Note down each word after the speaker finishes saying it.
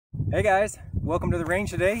Hey guys, welcome to the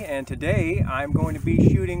range today, and today I'm going to be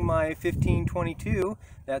shooting my 1522,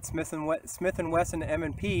 that Smith & Wesson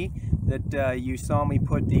M&P that you saw me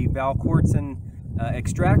put the volquartsen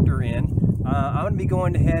extractor in. I'm going to be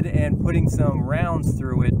going ahead and putting some rounds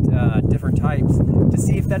through it, different types, to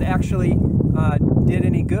see if that actually did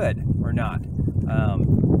any good or not.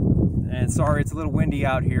 And sorry, it's a little windy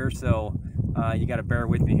out here, so you got to bear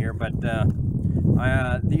with me here, but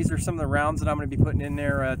these are some of the rounds that I'm going to be putting in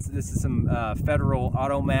there. This is some Federal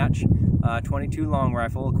Auto Match 22 long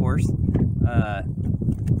rifle, of course,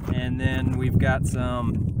 and then we've got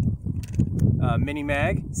some mini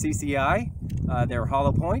mag CCI. They're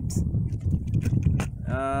hollow points.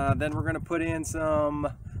 Then we're going to put in some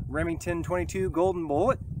Remington 22 Golden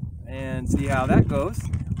Bullet and see how that goes.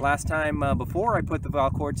 Last time before I put the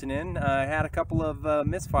volquartsen in, I had a couple of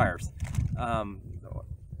misfires.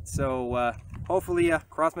 Hopefully,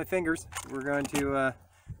 cross my fingers, we're going to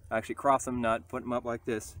actually cross them, not put them up like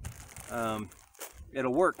this.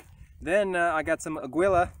 It'll work. Then I got some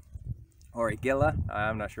Aguila, or Aguila,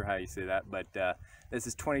 I'm not sure how you say that, but this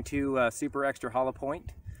is 22 super extra hollow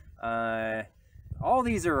point. All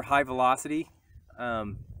these are high velocity.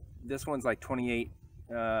 This one's like 28,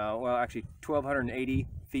 well actually 1280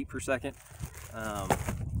 feet per second.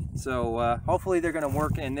 Hopefully they're going to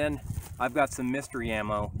work. And then I've got some mystery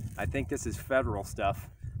ammo. I think this is Federal stuff.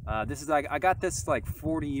 This is like, I got this like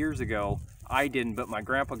 40 years ago. I didn't, but my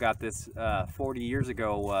grandpa got this 40 years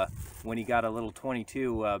ago when he got a little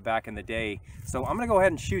 22 back in the day. So I'm gonna go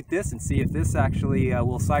ahead and shoot this and see if this actually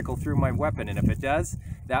will cycle through my weapon. And if it does,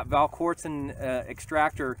 that volquartsen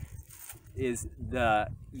extractor is the,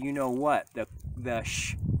 you know what,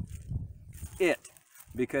 it.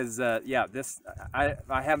 Because yeah, this I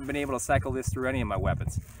haven't been able to cycle this through any of my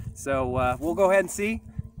weapons. So we'll go ahead and see.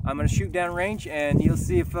 I'm going to shoot down range, and you'll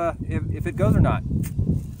see if it goes or not.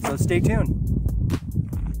 So stay tuned.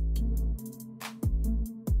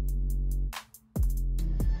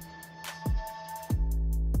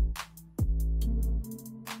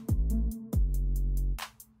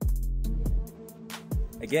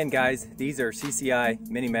 Again, guys, these are CCI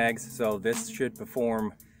mini mags, so this should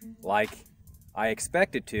perform like I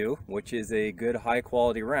expect it to, which is a good high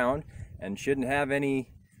quality round, and shouldn't have any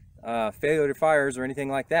failure to fires or anything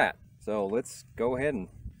like that. So let's go ahead and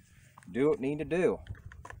do what we need to do.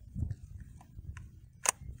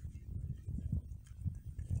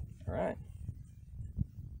 All right.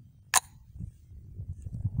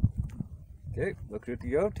 Okay, look good to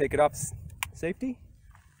go. Take it off safety,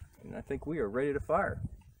 and I think we are ready to fire.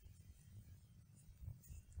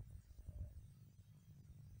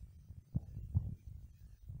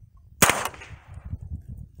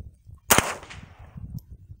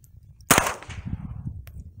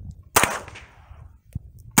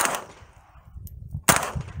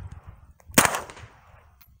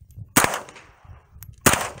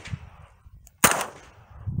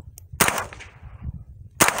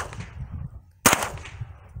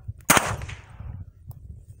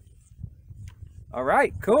 All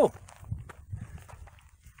right, cool.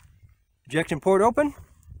 Ejection port open.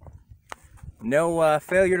 No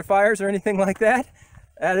failure to fires or anything like that.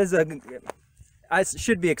 That is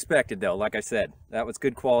should be expected though, like I said. That was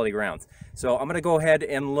good quality rounds. So I'm gonna go ahead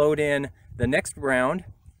and load in the next round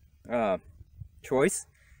choice,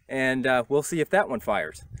 and we'll see if that one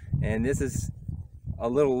fires. And this is a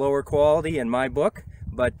little lower quality in my book,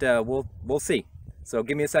 but we'll see. So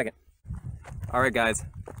give me a second. All right, guys.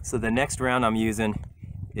 So the next round I'm using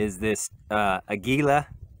is this Aguila.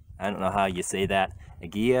 I don't know how you say that.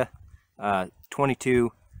 Aguila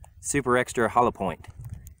 22 super extra hollow point,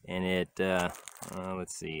 and it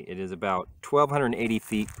let's see, it is about 1280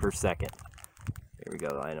 feet per second. There we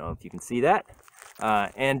go. I don't know if you can see that.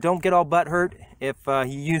 And don't get all butthurt if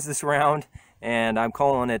you use this round, and I'm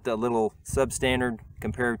calling it a little substandard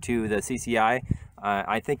compared to the CCI.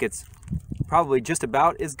 I think it's probably just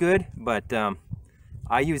about as good, but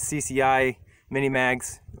I use CCI mini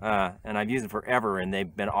mags, and I've used them forever, and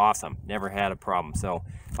they've been awesome. Never had a problem. So,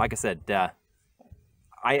 like I said,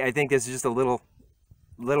 I think this is just a little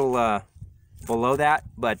below that,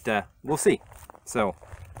 but we'll see. So,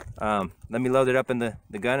 let me load it up in the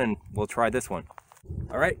gun, and we'll try this one.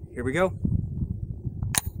 All right, here we go.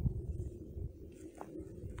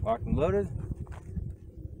 Locked and loaded.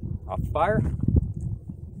 Off fire.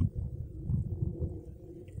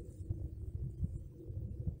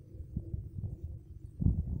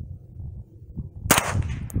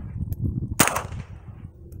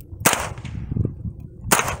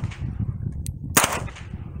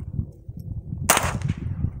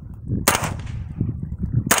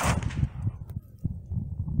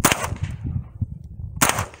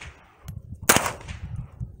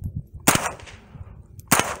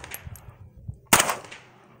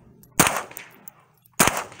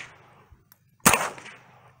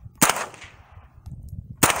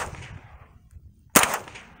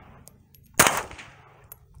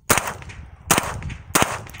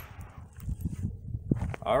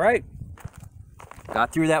 All right,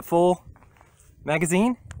 got through that full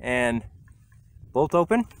magazine and bolt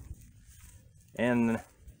open and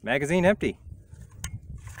magazine empty.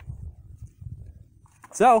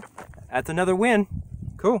 So that's another win.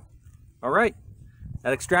 Cool. All right,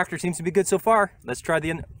 that extractor seems to be good so far. Let's try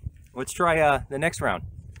the next round.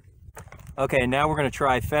 Okay, now we're going to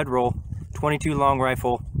try Federal 22 long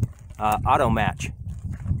rifle auto match,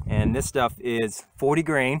 and this stuff is 40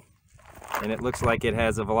 grain, and it looks like it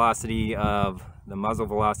has a velocity of the muzzle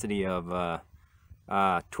velocity of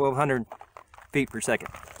 1200 feet per second.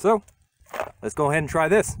 So let's go ahead and try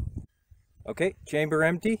this. Okay, chamber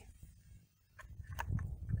empty.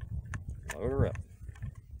 Load her up.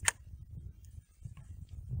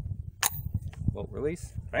 Bolt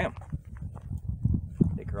release. Bam.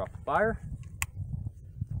 Take her off the fire.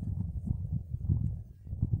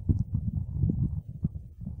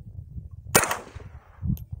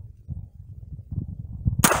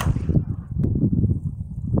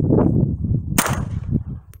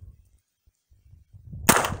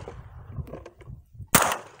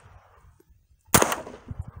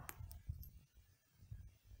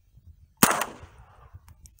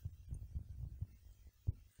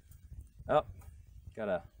 Oh,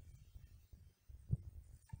 gotta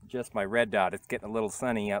adjust my red dot. It's getting a little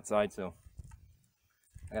sunny outside, so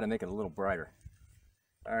I gotta make it a little brighter.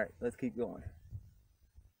 All right, let's keep going.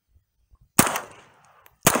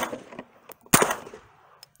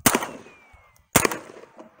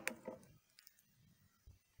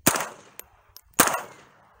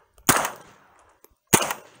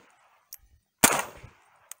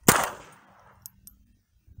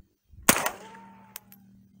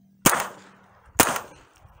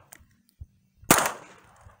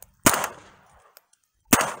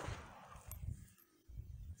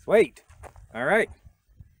 Sweet. All right,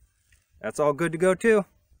 that's all good to go too.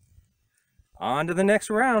 On to the next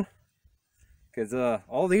round, because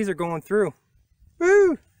all these are going through.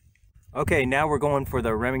 Woo! Okay, now we're going for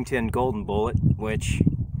the Remington Golden Bullet, which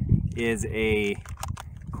is a,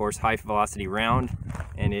 of course, high velocity round,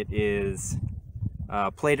 and it is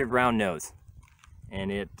plated round nose,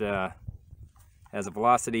 and it has a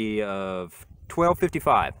velocity of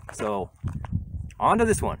 1255. So on to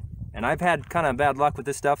this one. And I've had kind of bad luck with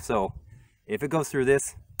this stuff, so if it goes through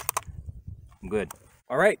this, I'm good.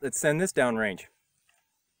 All right, let's send this downrange.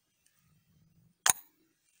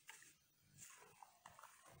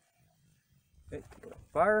 Okay, put up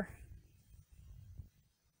fire.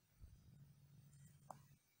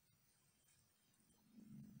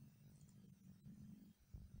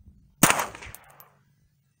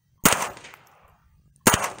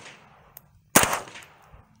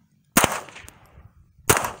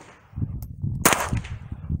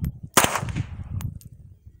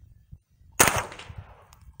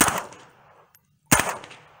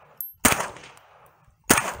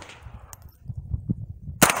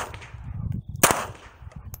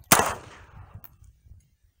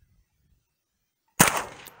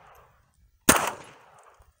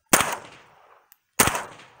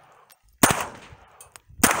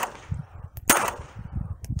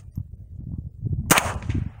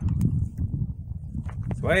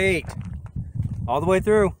 Sweet. All the way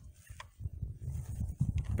through.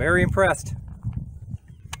 Very impressed.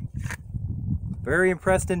 Very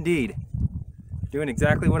impressed indeed. Doing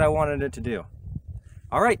exactly what I wanted it to do.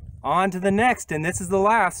 All right, on to the next, and this is the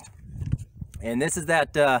last. And this is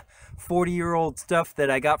that 40-year-old stuff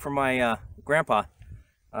that I got from my grandpa.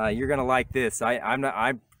 You're gonna like this.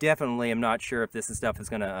 I definitely am not sure if this stuff is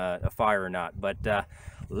gonna fire or not, but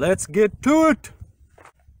let's get to it.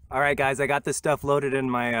 All right, guys, I got this stuff loaded in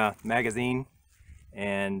my magazine,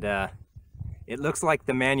 and it looks like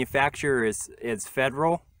the manufacturer is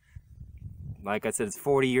Federal. Like I said, it's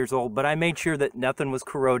 40 years old, but I made sure that nothing was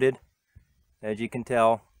corroded, as you can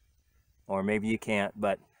tell, or maybe you can't,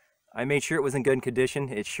 but I made sure it was in good condition.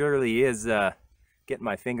 It surely is getting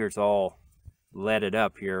my fingers all leaded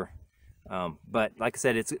up here. But like I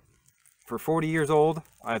said, it's for 40 years old.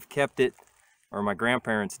 I've kept it, or my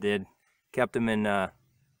grandparents did, kept them in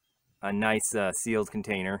a nice sealed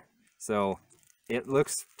container. So it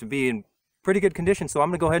looks to be in pretty good condition. So I'm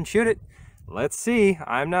gonna go ahead and shoot it. Let's see.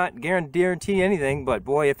 I'm not guarantee anything, but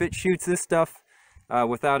boy, if it shoots this stuff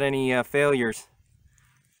without any failures,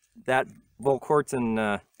 that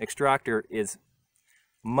volquartsen extractor is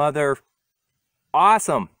mother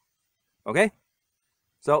awesome. Okay,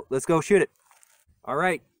 so let's go shoot it. All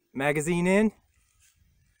right, magazine in.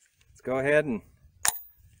 Let's go ahead and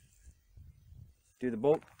do the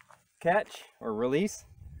bolt catch or release.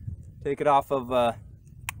 Take it off of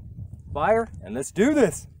fire, and let's do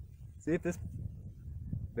this. See if this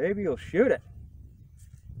baby will shoot it.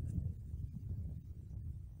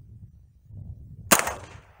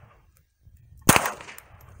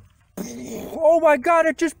 Oh my God,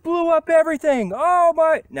 it just blew up everything. Oh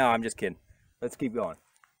my. No, I'm just kidding. Let's keep going.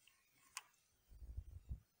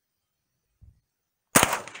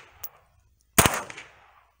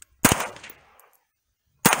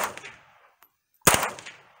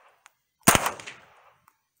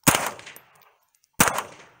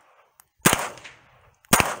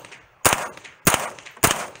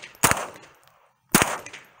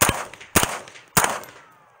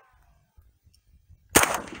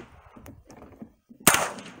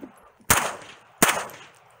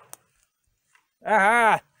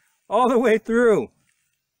 Aha! All the way through.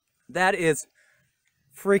 That is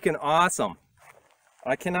freaking awesome.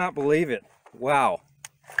 I cannot believe it. Wow.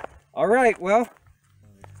 All right, well,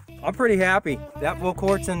 I'm pretty happy. That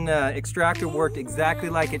volquartsen extractor worked exactly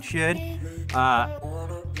like it should.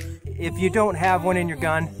 If you don't have one in your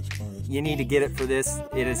gun, you need to get it for this.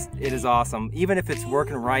 It is awesome. Even if it's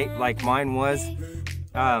working right like mine was.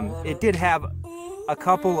 It did have a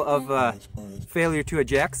couple of failure to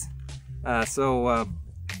ejects. And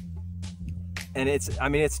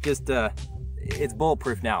it's just, it's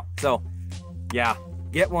bulletproof now. So yeah,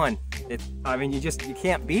 get one. You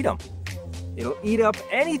can't beat them. It'll eat up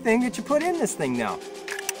anything that you put in this thing now.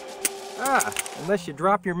 Unless you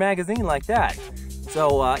drop your magazine like that.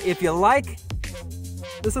 So if you like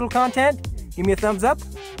this little content, give me a thumbs up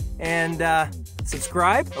and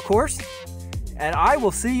subscribe, of course. And I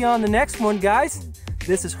will see you on the next one, guys.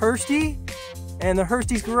 This is Hursty and the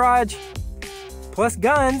Hursty's Garage plus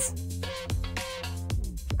guns.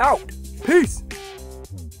 Out. Peace.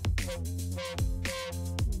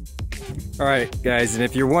 All right, guys, and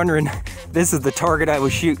if you're wondering, this is the target I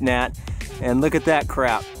was shooting at, and look at that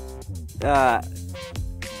crap.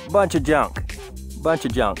 Bunch of junk.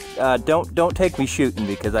 Don't take me shooting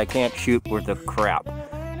because I can't shoot worth of crap.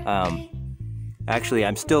 Actually,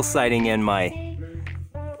 I'm still sighting in my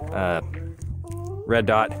red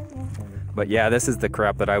dot. But yeah, this is the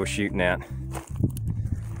crap that I was shooting at.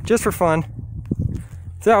 Just for fun.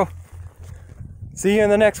 So, see you in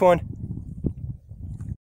the next one.